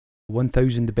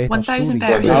1,000 better 1,000 stories.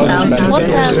 better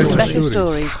 1,000 better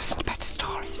stories. 1,000 better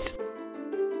stories.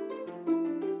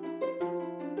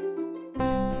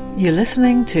 You're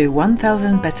listening to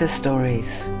 1,000 Better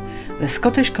Stories, the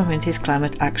Scottish Communities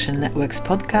Climate Action Network's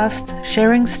podcast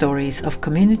sharing stories of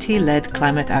community-led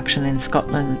climate action in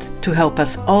Scotland to help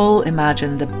us all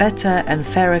imagine the better and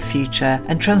fairer future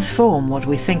and transform what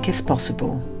we think is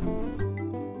possible.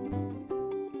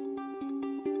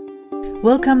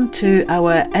 Welcome to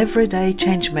our Everyday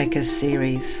Changemakers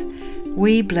series.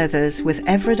 We blethers with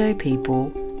everyday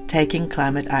people taking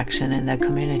climate action in their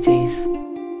communities.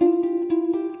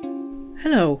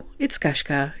 Hello, it's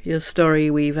Kashka, your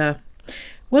story weaver.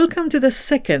 Welcome to the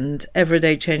second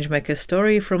Everyday Changemaker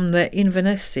story from the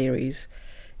Inverness series,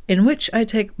 in which I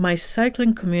take my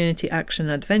cycling community action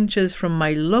adventures from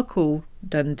my local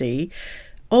Dundee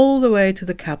all the way to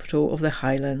the capital of the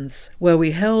Highlands, where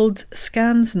we held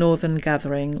Scan's Northern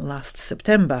Gathering last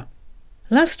September.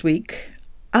 Last week,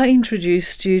 I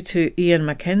introduced you to Ian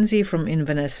Mackenzie from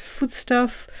Inverness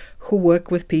Foodstuff, who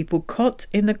work with people caught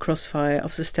in the crossfire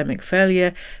of systemic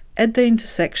failure at the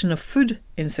intersection of food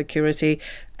insecurity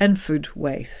and food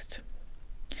waste.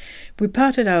 We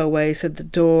parted our ways at the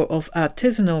door of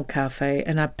Artisanal Cafe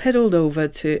and I pedalled over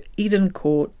to Eden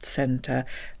Court Centre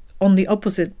on the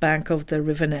opposite bank of the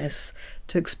River Ness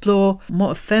to explore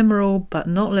more ephemeral but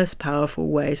not less powerful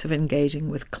ways of engaging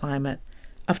with climate.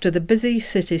 After the busy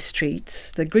city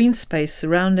streets, the green space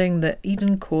surrounding the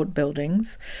Eden Court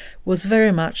buildings was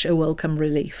very much a welcome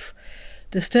relief,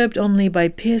 disturbed only by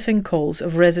piercing calls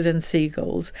of resident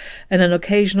seagulls and an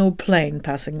occasional plane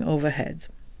passing overhead.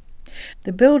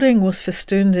 The building was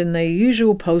festooned in the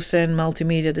usual poster and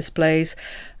multimedia displays,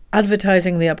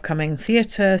 advertising the upcoming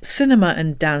theatre, cinema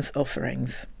and dance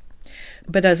offerings.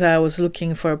 But as I was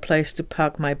looking for a place to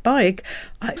park my bike,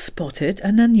 I spotted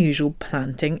an unusual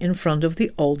planting in front of the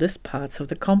oldest parts of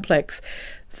the complex.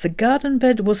 The garden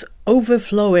bed was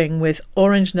overflowing with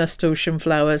orange nasturtium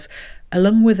flowers,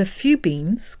 along with a few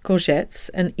beans, courgettes,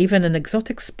 and even an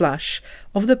exotic splash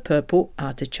of the purple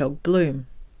artichoke bloom.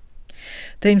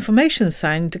 The information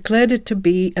sign declared it to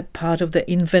be a part of the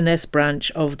Inverness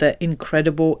branch of the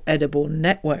Incredible Edible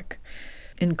Network.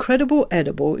 Incredible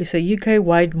Edible is a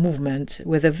UK-wide movement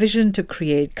with a vision to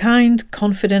create kind,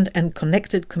 confident and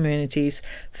connected communities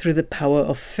through the power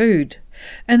of food.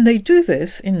 And they do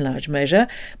this, in large measure,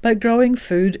 by growing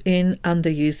food in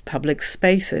underused public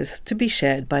spaces to be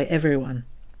shared by everyone.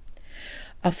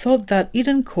 I thought that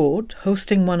Eden Court,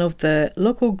 hosting one of the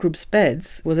local group's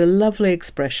beds, was a lovely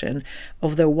expression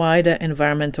of the wider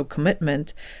environmental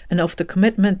commitment and of the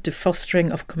commitment to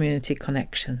fostering of community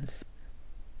connections.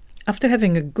 After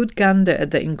having a good gander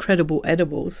at the incredible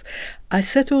edibles, I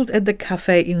settled at the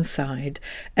cafe inside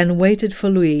and waited for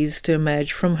Louise to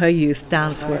emerge from her youth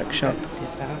dance workshop.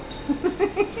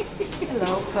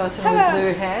 Hello, person with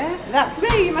blue hair. That's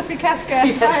me, you must be Casca.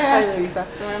 Yes, hi Louisa.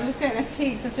 So I'm just getting a tea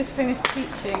because I've just finished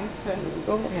teaching. So. Yes,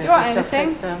 You want I've just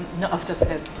anything? had, I've just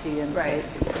had tea and Right.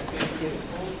 cake. So thank you.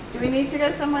 Do we need to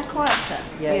go somewhere quieter?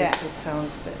 Yeah, it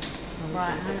sounds a bit noisy.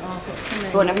 Right, hang on, I'll put some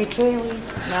in. Go on, have you tray,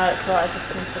 Louise? No, it's right, I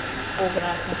just need to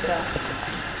organise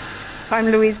myself. I'm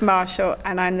Louise Marshall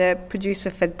and I'm the producer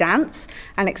for Dance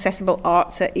and Accessible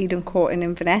Arts at Eden Court in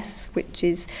Inverness, which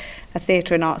is a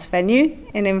theatre and arts venue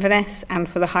in Inverness and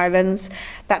for the Highlands.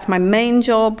 That's my main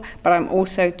job, but I'm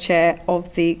also chair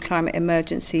of the Climate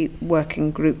Emergency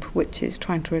Working Group, which is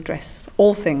trying to address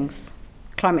all things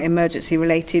climate emergency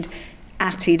related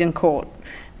at Eden Court.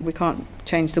 We can't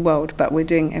change the world, but we're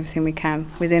doing everything we can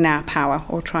within our power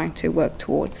or trying to work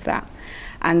towards that.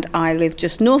 And I live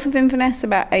just north of Inverness,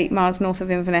 about 8 miles north of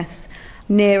Inverness,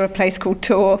 near a place called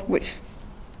Tor, which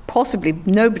possibly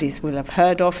nobody will have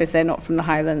heard of if they're not from the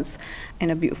Highlands,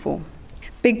 in a beautiful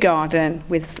big garden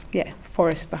with,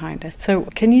 forest behind it. So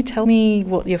can you tell me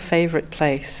what your favourite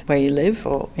place where you live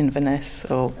or Inverness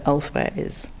or elsewhere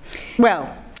is?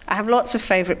 Well, I have lots of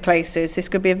favourite places. This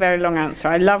could be a very long answer.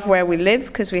 I love where we live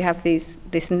because we have this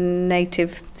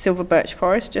native silver birch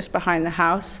forest just behind the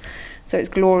house. So it's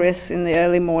glorious in the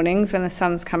early mornings when the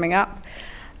sun's coming up.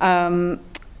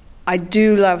 I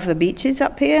do love the beaches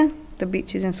up here. The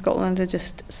beaches in Scotland are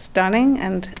just stunning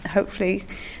and hopefully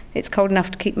it's cold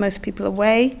enough to keep most people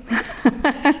away.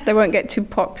 They won't get too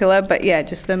popular, but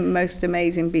just the most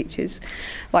amazing beaches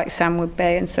like Sandwood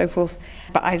Bay and so forth.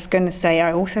 But I was going to say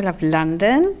I also love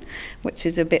London, which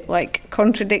is a bit like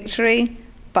contradictory,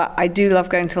 but I do love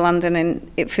going to London and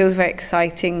it feels very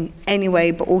exciting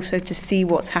anyway, but also to see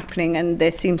what's happening, and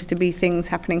there seems to be things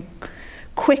happening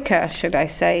quicker, should I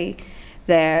say,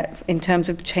 there in terms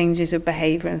of changes of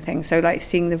behaviour and things. So like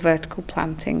seeing the vertical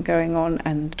planting going on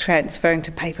and transferring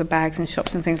to paper bags in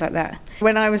shops and things like that.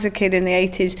 When I was a kid in the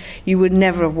 80s, you would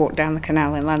never have walked down the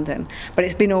canal in London. But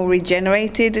it's been all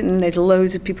regenerated, and there's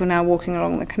loads of people now walking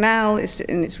along the canal. It's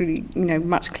really,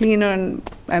 much cleaner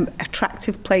and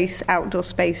attractive place, outdoor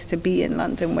space to be in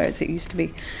London, whereas it used to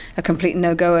be a complete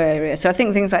no-go area. So I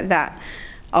think things like that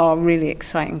are really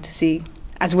exciting to see,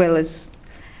 as well as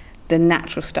the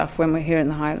natural stuff when we're here in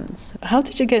the Highlands. How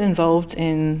did you get involved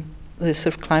in the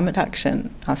sort of climate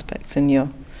action aspects in your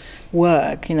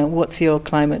work? What's your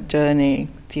climate journey?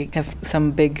 Do you have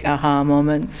some big aha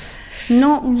moments?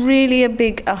 Not really a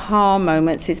big aha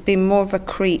moments. It's been more of a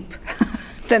creep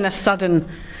than a sudden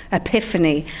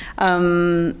epiphany.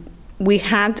 We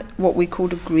had what we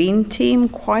called a green team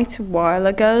quite a while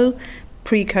ago,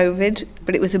 pre-COVID,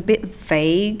 but it was a bit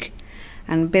vague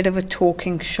and a bit of a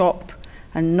talking shop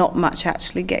and not much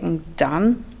actually getting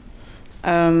done.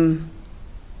 And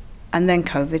then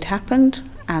COVID happened,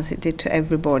 as it did to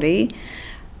everybody.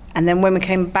 And then when we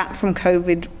came back from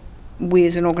COVID, we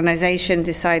as an organisation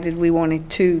decided we wanted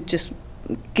to just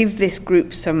give this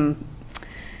group some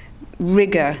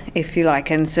rigour, if you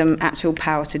like, and some actual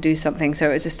power to do something. So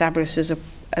it was established as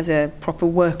a proper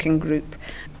working group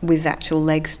with actual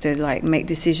legs to make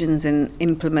decisions and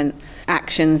implement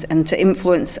actions and to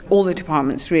influence all the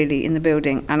departments really in the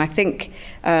building. And I think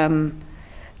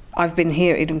I've been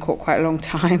here at Eden Court quite a long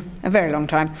time, a very long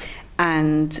time,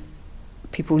 and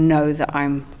people know that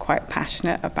I'm quite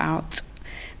passionate about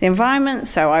the environment,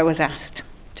 so I was asked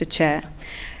to chair.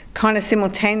 Kind of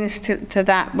simultaneous to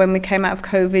that, when we came out of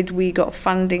COVID, we got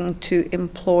funding to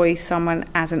employ someone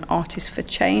as an artist for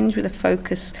change with a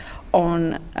focus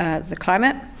on the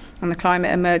climate and the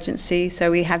climate emergency.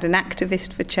 So we had an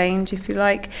activist for change, if you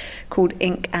like, called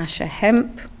Ink Asher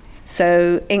Hemp.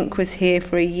 So Ink was here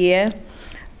for a year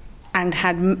and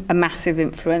had a massive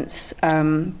influence,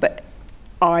 but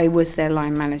I was their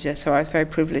line manager, so I was very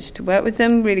privileged to work with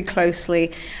them really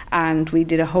closely, and we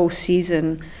did a whole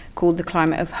season called the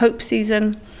Climate of Hope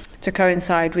season to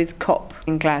coincide with COP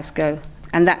in Glasgow.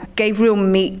 And that gave real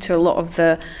meat to a lot of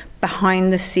the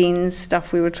behind-the-scenes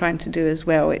stuff we were trying to do as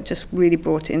well. It just really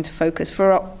brought it into focus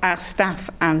for our staff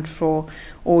and for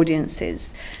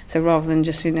audiences. So rather than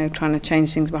just, trying to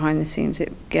change things behind the scenes,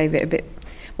 it gave it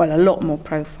a lot more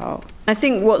profile. I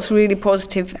think what's really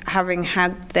positive, having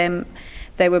had them,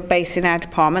 they were based in our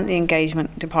department, the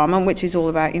engagement department, which is all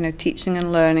about, teaching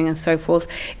and learning and so forth,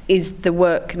 is the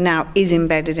work now is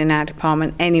embedded in our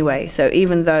department anyway. So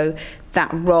even though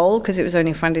that role, because it was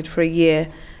only funded for a year,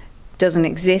 doesn't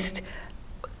exist,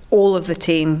 all of the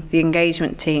team, the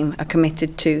engagement team, are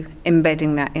committed to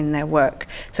embedding that in their work.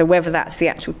 So whether that's the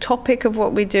actual topic of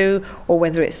what we do or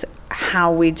whether it's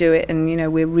how we do it, and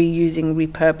we're reusing,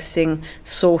 repurposing,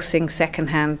 sourcing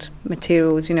secondhand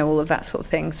materials, all of that sort of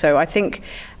thing. So I think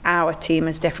our team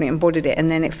has definitely embodied it, and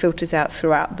then it filters out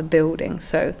throughout the building.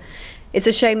 So it's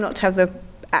a shame not to have the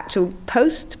actual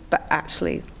post, but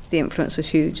actually the influence was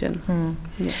huge. And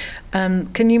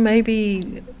can you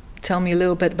maybe tell me a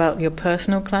little bit about your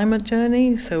personal climate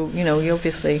journey? So you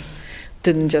obviously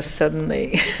didn't just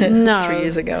suddenly 3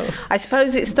 years ago. I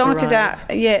suppose it started out,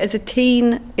 as a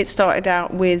teen, it started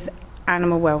out with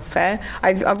animal welfare.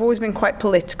 I've always been quite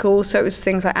political, so it was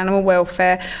things like animal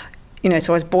welfare.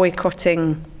 So I was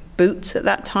boycotting Boots at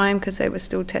that time because they were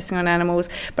still testing on animals.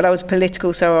 But I was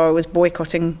political, so I was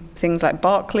boycotting things like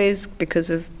Barclays because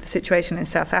of the situation in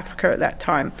South Africa at that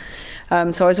time.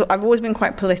 So I've always been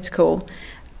quite political.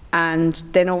 And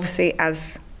then obviously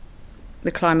as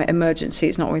the climate emergency,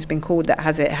 it's not always been called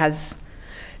that, it has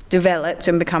developed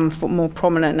and become more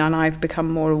prominent, and I've become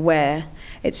more aware.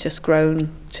 It's just grown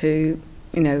to,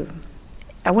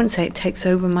 I wouldn't say it takes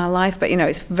over my life, but,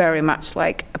 it's very much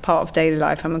like a part of daily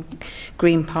life. I'm a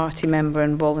Green Party member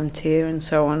and volunteer and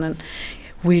so on, and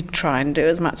we try and do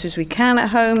as much as we can at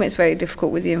home. It's very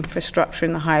difficult with the infrastructure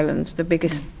in the Highlands. The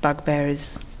biggest bugbear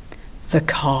is the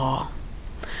car,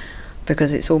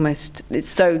 because it's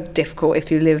so difficult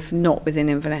if you live not within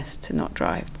Inverness to not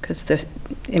drive, because the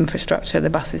infrastructure, the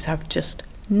buses have just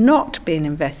not been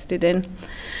invested in.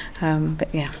 But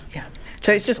yeah.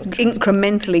 So it's just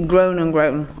incrementally grown and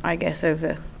grown, I guess,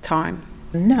 over time.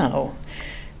 Now,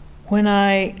 when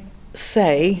I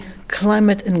say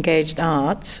climate-engaged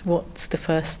art, what's the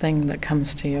first thing that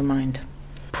comes to your mind?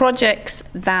 Projects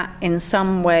that in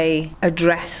some way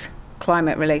address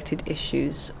climate-related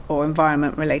issues or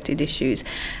environment-related issues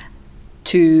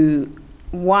to,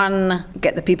 one,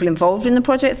 get the people involved in the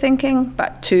project thinking,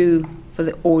 but two, for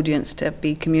the audience to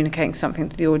be communicating something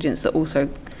to the audience that also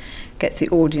gets the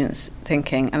audience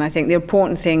thinking. And I think the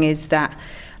important thing is that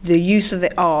the use of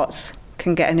the arts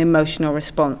can get an emotional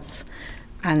response.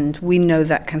 And we know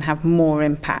that can have more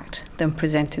impact than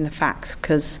presenting the facts,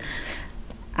 because,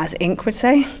 as Inc. would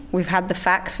say, we've had the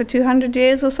facts for 200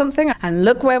 years or something, and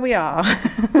look where we are.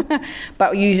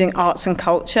 But using arts and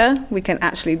culture, we can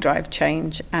actually drive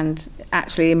change and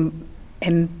actually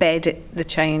embed the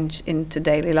change into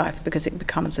daily life, because it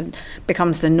becomes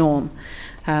the norm.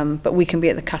 But we can be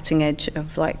at the cutting edge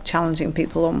of like challenging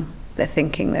people on their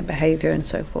thinking, their behaviour, and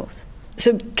so forth.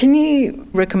 So can you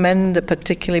recommend a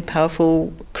particularly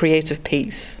powerful creative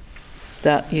piece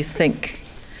that you think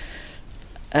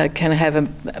can have a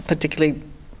particularly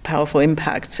powerful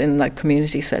impact in like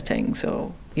community settings,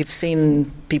 or you've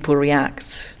seen people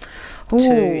react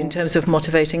to in terms of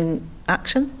motivating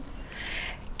action?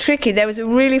 Tricky. There was a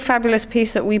really fabulous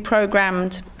piece that we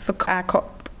programmed for our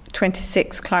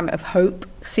COP26 Climate of Hope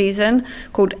season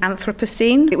called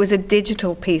Anthropocene. It was a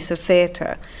digital piece of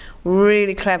theatre,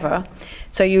 really clever.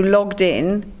 So you logged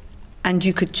in and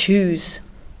you could choose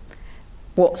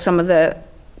what some of the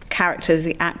characters,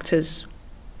 the actors,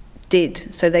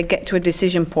 did. So they get to a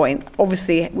decision point,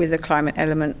 obviously with a climate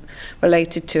element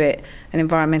related to it, an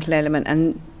environmental element,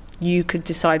 and you could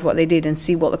decide what they did and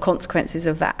see what the consequences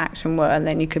of that action were, and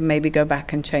then you could maybe go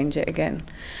back and change it again.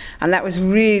 And that was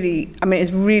really,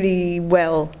 it's really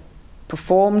well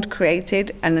performed,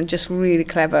 created, and just really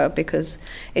clever, because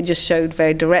it just showed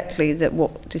very directly that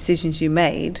what decisions you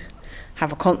made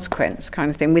have a consequence,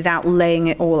 kind of thing, without laying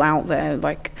it all out there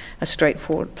like a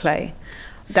straightforward play.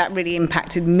 That really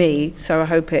impacted me, so I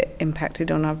hope it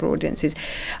impacted on other audiences.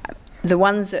 The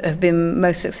ones that have been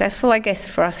most successful, I guess,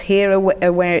 for us here are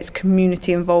where it's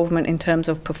community involvement in terms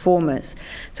of performers.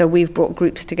 So we've brought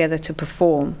groups together to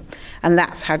perform, and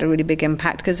that's had a really big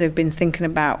impact, because they've been thinking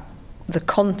about the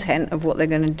content of what they're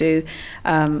going to do,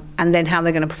 and then how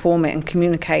they're going to perform it and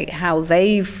communicate how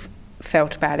they've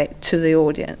felt about it to the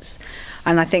audience.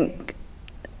 And I think,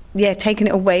 taking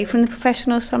it away from the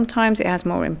professionals, sometimes it has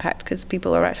more impact because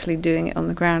people are actually doing it on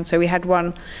the ground. So we had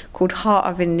one called Heart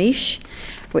of a Niche,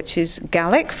 which is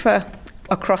Gaelic for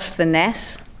across the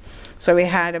Ness. So we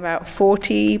had about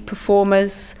 40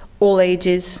 performers, all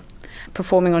ages,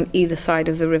 performing on either side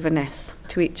of the River Ness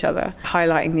to each other,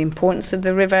 highlighting the importance of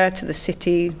the river to the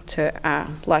city, to our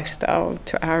lifestyle,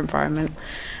 to our environment.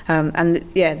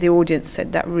 The audience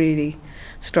said that really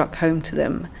struck home to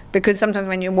them, because sometimes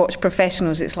when you watch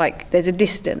professionals, it's like there's a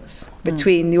distance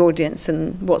between the audience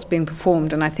and what's being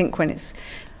performed. And I think when it's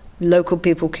local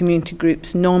people, community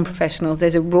groups, non-professional,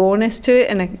 there's a rawness to it,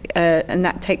 and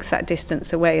that takes that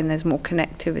distance away, and there's more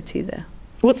connectivity there.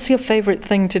 What's your favourite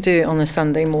thing to do on a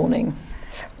Sunday morning?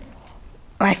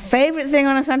 My favourite thing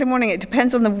on a Sunday morning, it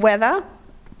depends on the weather.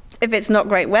 If it's not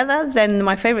great weather, then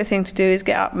my favourite thing to do is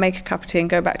get up, make a cup of tea, and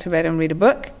go back to bed and read a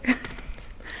book.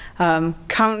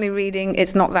 Currently reading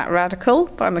It's Not That Radical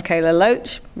by Michaela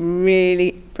Loach.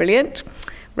 Really brilliant.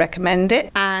 Recommend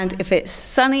it. And if it's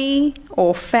sunny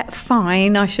or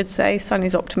fine, I should say,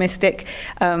 sunny's optimistic,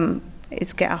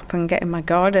 it's get up and get in my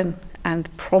garden and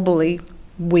probably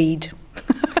weed,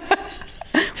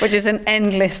 which is an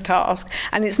endless task.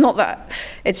 And it's not that,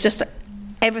 it's just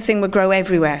everything would grow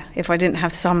everywhere if I didn't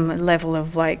have some level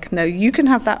of like, no, you can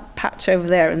have that patch over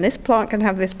there and this plant can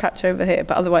have this patch over here,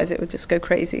 but otherwise it would just go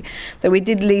crazy. So we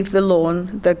did leave the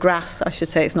lawn, the grass, I should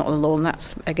say, it's not the lawn,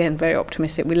 that's again very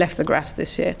optimistic. We left the grass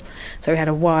this year, so we had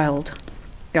a wild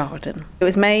garden. It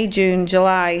was May, June,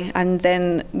 July, and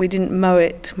then we didn't mow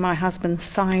it. My husband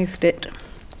scythed it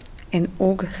in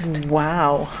August.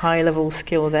 Wow, high level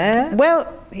skill there.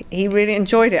 Well, he really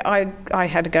enjoyed it. I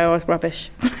had to go, I was rubbish.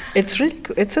 It's really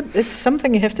it's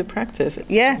something you have to practice.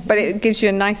 But it gives you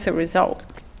a nicer result.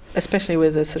 Especially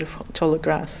with a sort of taller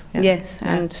grass. Yeah. Yes,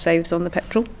 and saves on the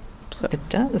petrol. So. It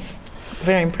does.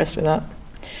 Very impressed with that.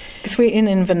 Because we're in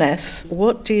Inverness,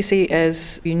 what do you see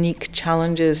as unique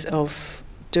challenges of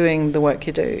doing the work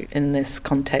you do in this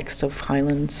context of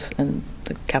Highlands and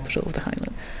the capital of the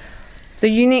Highlands? The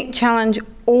unique challenge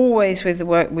always with the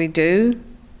work we do,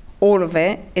 all of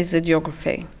it, is the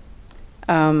geography,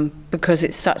 because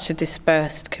it's such a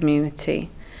dispersed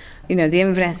community. You know, the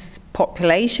Inverness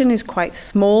population is quite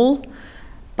small,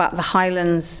 but the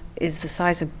Highlands is the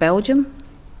size of Belgium.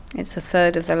 It's a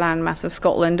third of the landmass of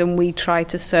Scotland, and we try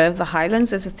to serve the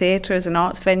Highlands as a theatre, as an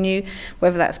arts venue,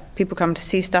 whether that's people coming to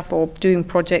see stuff or doing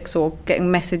projects or getting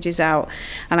messages out.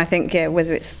 And I think,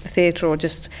 whether it's the theatre or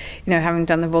just, having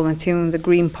done the volunteering with the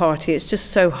Green Party, it's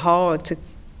just so hard to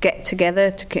get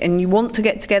together, and you want to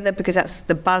get together because that's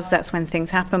the buzz, that's when things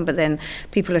happen, but then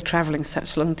people are travelling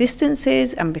such long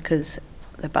distances, and because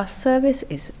the bus service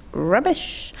is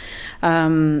rubbish,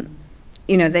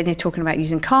 then you're talking about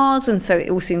using cars, and so it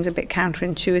all seems a bit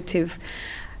counterintuitive.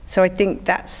 So I think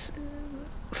that's,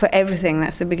 for everything,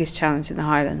 that's the biggest challenge in the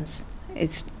Highlands.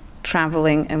 It's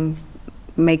travelling and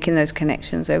making those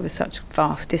connections over such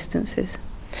vast distances.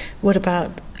 What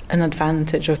about an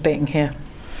advantage of being here?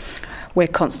 We're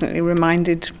constantly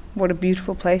reminded what a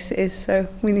beautiful place it is, so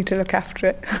we need to look after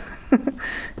it.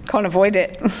 Can't avoid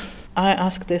it. I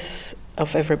ask this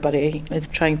of everybody. It's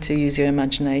trying to use your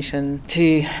imagination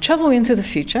to travel into the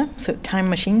future. So time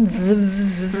machine,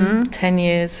 10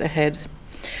 years ahead.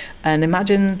 And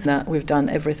imagine that we've done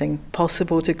everything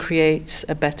possible to create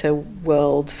a better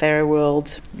world, fairer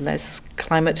world, less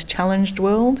climate-challenged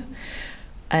world.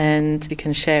 And you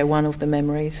can share one of the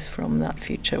memories from that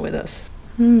future with us.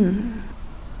 Well,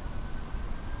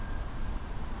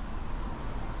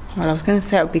 I was going to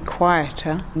say it would be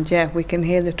quieter. And yeah, we can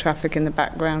hear the traffic in the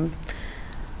background.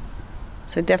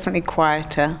 So definitely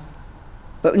quieter,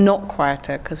 but not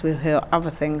quieter because we'll hear other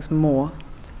things more.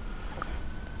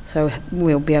 So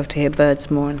we'll be able to hear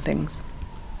birds more and things,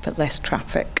 but less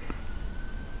traffic.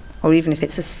 Or even if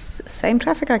it's the same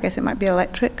traffic, I guess it might be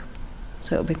electric,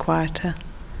 so it'll be quieter.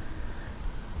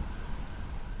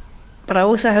 But I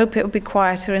also hope it'll be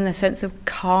quieter in the sense of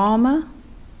calmer,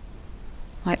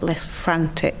 like less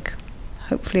frantic.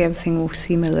 Hopefully everything will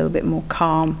seem a little bit more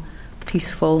calm,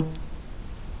 peaceful.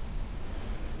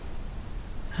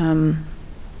 And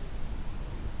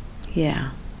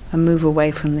move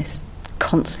away from this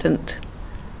constant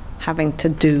having to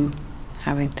do,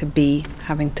 having to be,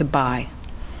 having to buy,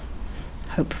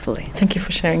 hopefully. Thank you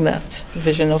for sharing that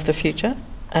vision of the future.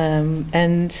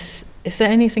 And is there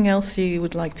anything else you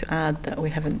would like to add that we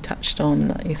haven't touched on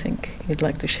that you think you'd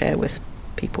like to share with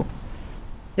people?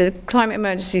 The climate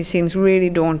emergency seems really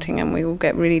daunting and we will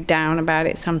get really down about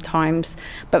it sometimes,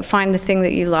 but find the thing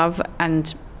that you love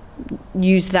and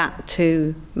use that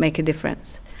to make a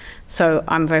difference. So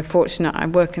I'm very fortunate. I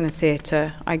work in a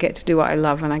theatre. I get to do what I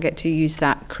love and I get to use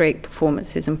that, create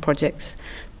performances and projects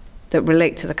that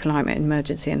relate to the climate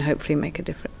emergency and hopefully make a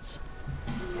difference.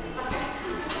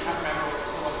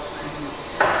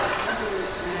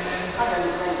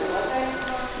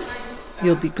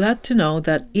 You'll be glad to know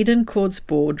that Eden Court's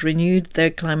board renewed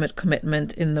their climate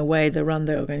commitment in the way they run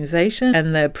their organisation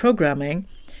and their programming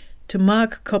to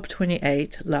mark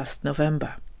COP28 last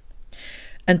November.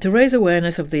 And to raise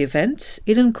awareness of the event,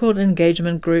 Eden Court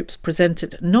engagement groups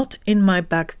presented Not in My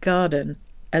Back Garden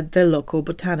at their local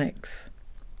botanics.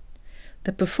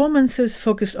 The performances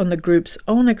focused on the group's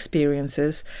own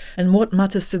experiences and what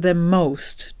matters to them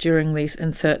most during these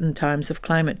uncertain times of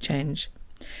climate change,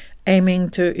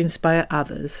 aiming to inspire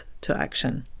others to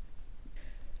action.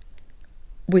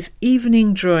 With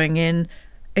evening drawing in,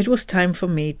 it was time for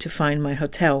me to find my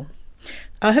hotel.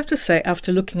 I have to say,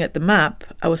 after looking at the map,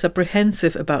 I was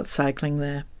apprehensive about cycling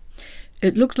there.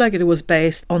 It looked like it was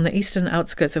based on the eastern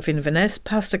outskirts of Inverness,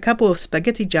 past a couple of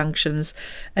spaghetti junctions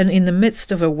and in the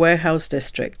midst of a warehouse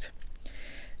district.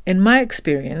 In my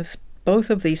experience, both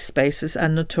of these spaces are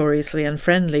notoriously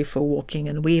unfriendly for walking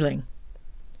and wheeling.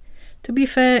 To be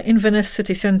fair, Inverness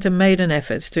city centre made an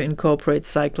effort to incorporate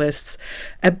cyclists,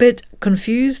 a bit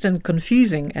confused and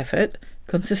confusing effort,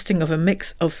 consisting of a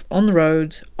mix of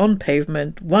on-road,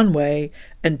 on-pavement, one-way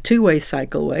and two-way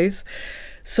cycleways,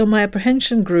 so my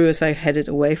apprehension grew as I headed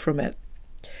away from it.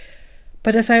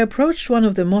 But as I approached one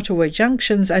of the motorway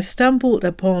junctions, I stumbled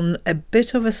upon a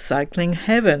bit of a cycling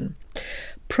heaven.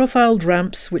 Profiled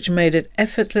ramps which made it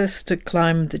effortless to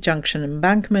climb the junction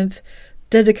embankment,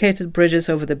 dedicated bridges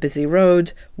over the busy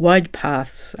road, wide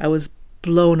paths. I was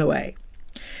blown away.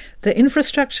 The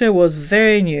infrastructure was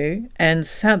very new and,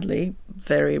 sadly,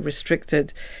 very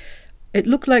restricted. It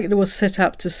looked like it was set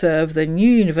up to serve the new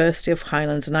University of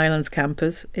Highlands and Islands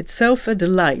campus, itself a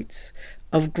delight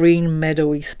of green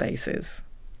meadowy spaces.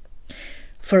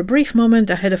 For a brief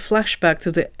moment I had a flashback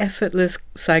to the effortless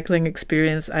cycling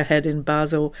experience I had in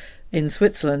Basel in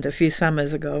Switzerland a few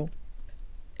summers ago.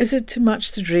 Is it too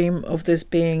much to dream of this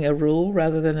being a rule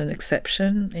rather than an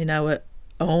exception in our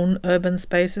own urban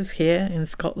spaces here in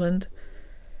Scotland?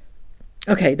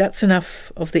 Okay, that's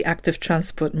enough of the active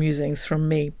transport musings from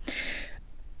me.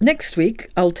 Next week,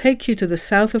 I'll take you to the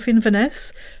south of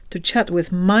Inverness to chat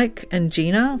with Mike and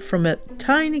Gina from a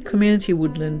tiny community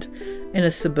woodland in a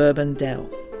suburban dell.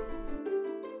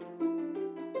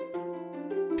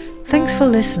 Thanks for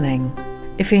listening.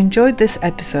 If you enjoyed this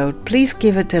episode, please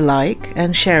give it a like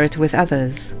and share it with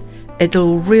others.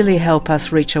 It'll really help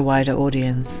us reach a wider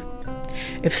audience.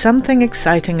 If something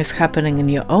exciting is happening in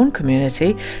your own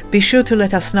community, be sure to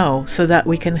let us know so that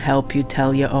we can help you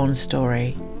tell your own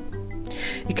story.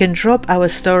 You can drop our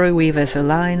story weavers a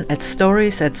line at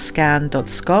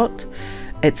stories@scan.scot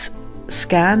It's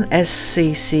scan,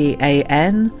 sccan.scot,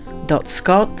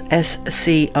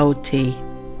 SCOT.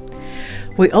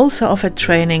 We also offer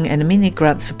training and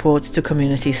mini-grant support to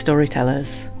community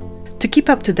storytellers. To keep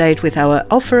up to date with our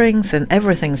offerings and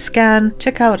everything Scan,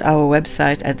 check out our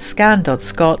website at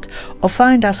scan.scot or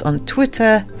find us on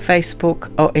Twitter,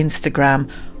 Facebook or Instagram,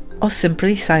 or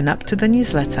simply sign up to the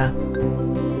newsletter.